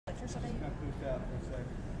Are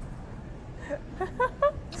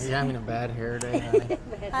you having a bad hair day, honey?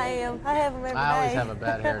 I am. I have a bad day. I always have a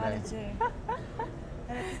bad hair day.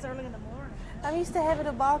 And it's early in the morning. I'm used to having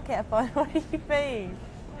a ball cap on. What do you mean?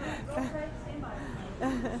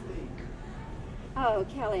 Oh,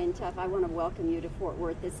 Kellie and Tuff, I want to welcome you to Fort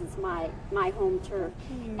Worth. This is my home turf,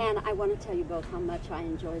 and I want to tell you both how much I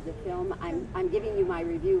enjoyed the film. I'm giving you my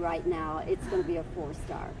review right now. It's going to be a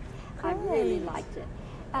 4-star. I really liked it.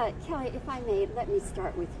 Kellie, if I may, let me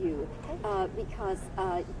start with you, because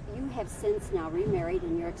you have since now remarried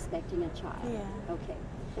and you're expecting a child. Yeah. Okay.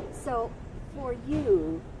 So, for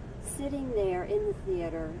you, sitting there in the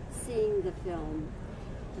theater, seeing the film,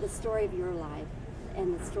 the story of your life,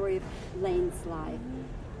 and the story of Lane's life,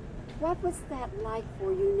 what was that like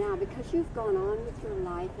for you now? Because you've gone on with your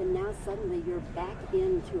life, and now suddenly you're back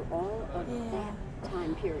into all of that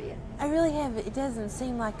time period. I really have. It doesn't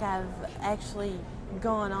seem like I've actually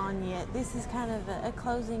gone on yet. This is kind of a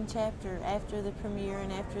closing chapter after the premiere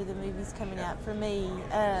and after the movie's coming out for me.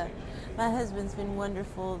 My husband's been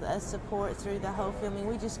wonderful support through the whole filming.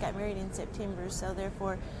 We just got married in September, so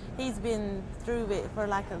therefore he's been through it for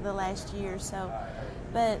like the last year or so.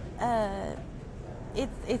 But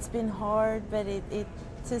it's been hard, but it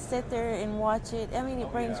to sit there and watch it, I mean, it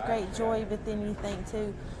brings great joy, but then you think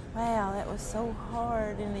too, wow, that was so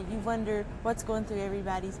hard, and you wonder what's going through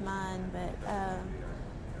everybody's mind.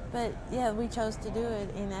 But yeah, we chose to do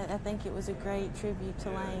it, and I think it was a great tribute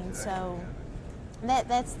to Lane. So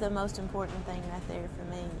that's the most important thing right there for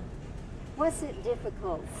me. Was it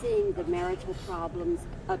difficult seeing the marital problems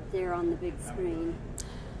up there on the big screen?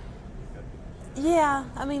 Yeah,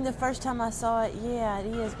 I mean, the first time I saw it, yeah, it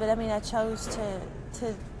is. But I mean, I chose to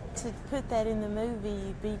put that in the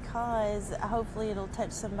movie because hopefully it'll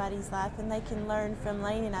touch somebody's life and they can learn from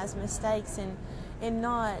Lane and I's mistakes and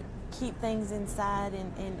not keep things inside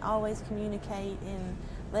and always communicate and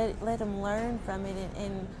let them learn from it.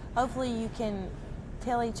 And hopefully you can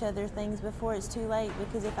tell each other things before it's too late,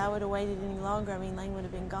 because if I would have waited any longer, I mean, Lane would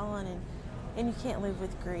have been gone, and you can't live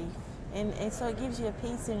with grief. And so it gives you a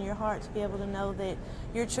peace in your heart to be able to know that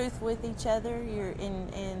you're truthful with each other,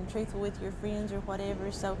 and truthful with your friends or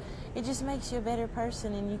whatever. So it just makes you a better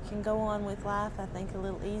person, and you can go on with life, I think, a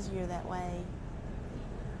little easier that way.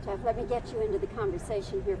 Tuff, let me get you into the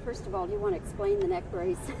conversation here. First of all, do you want to explain the neck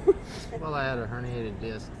brace? Well, I had a herniated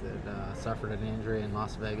disc that suffered an injury in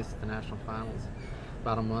Las Vegas at the national finals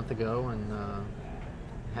about a month ago, and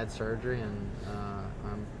had surgery, and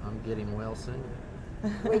I'm getting well soon.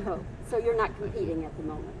 We hope. So you're not competing at the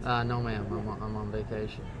moment? No, ma'am. I'm on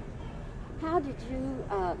vacation. How did you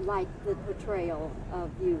like the portrayal of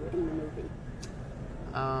you in the movie?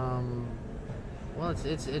 Well,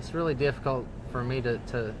 it's really difficult for me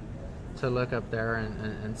to look up there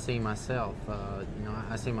and see myself. You know,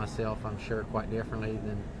 I see myself, I'm sure, quite differently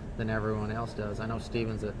than everyone else does. I know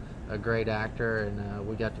Steven's a great actor, and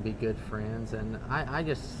we got to be good friends, and I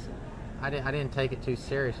didn't take it too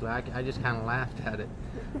seriously. I just kind of laughed at it,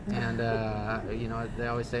 and you know, they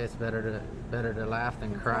always say it's better to laugh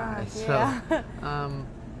than cry. Yeah. So,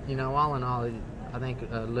 you know, all in all, I think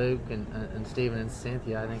Luke and Steven and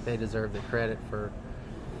Cynthia, I think they deserve the credit for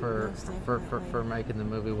making the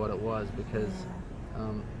movie what it was, because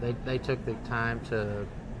they took the time to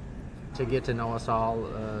get to know us all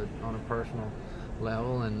on a personal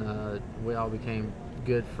level, and we all became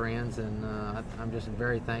good friends, and I'm just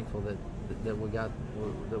very thankful that we got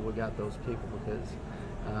those people, because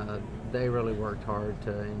they really worked hard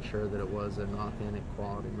to ensure that it was an authentic,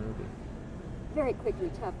 quality movie. Very quickly,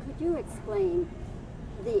 Tuff, could you explain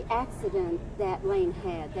the accident that Lane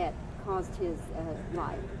had that caused his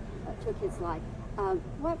life, took his life?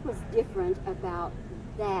 What was different about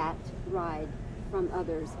that ride from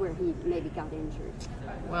others where he maybe got injured?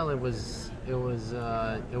 Well, it was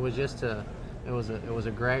just a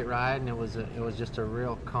great ride, and it was just a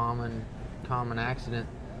real common accident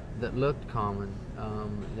that looked common.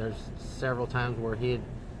 There's several times where he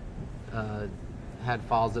had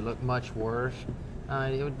falls that looked much worse.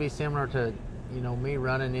 It would be similar to, you know, me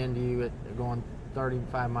running into you at going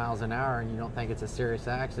 35 miles an hour, and you don't think it's a serious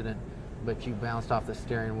accident, but you bounced off the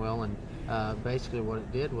steering wheel, and basically what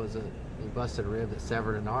it did was he busted a rib that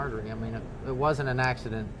severed an artery. I mean, it wasn't an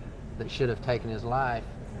accident that should have taken his life,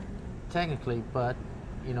 technically, but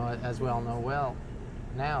you know, as we all know well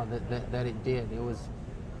now, that it did. It was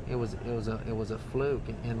a fluke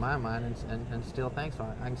in my mind, and still think so.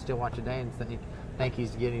 I can still watch a day and think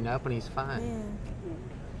he's getting up and he's fine. Yeah.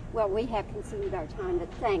 Well, we have consumed our time,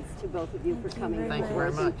 but thanks to both of you for coming Thank you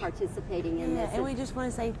very much. and participating in this. And we just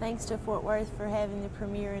want to say thanks to Fort Worth for having the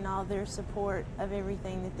premiere and all their support of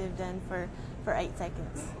everything that they've done for 8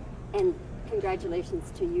 seconds. And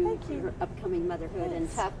congratulations to you Thank you. for your upcoming motherhood. And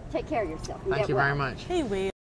Yes. Tuff, take care of yourself. And Thank get you well. very much. He will.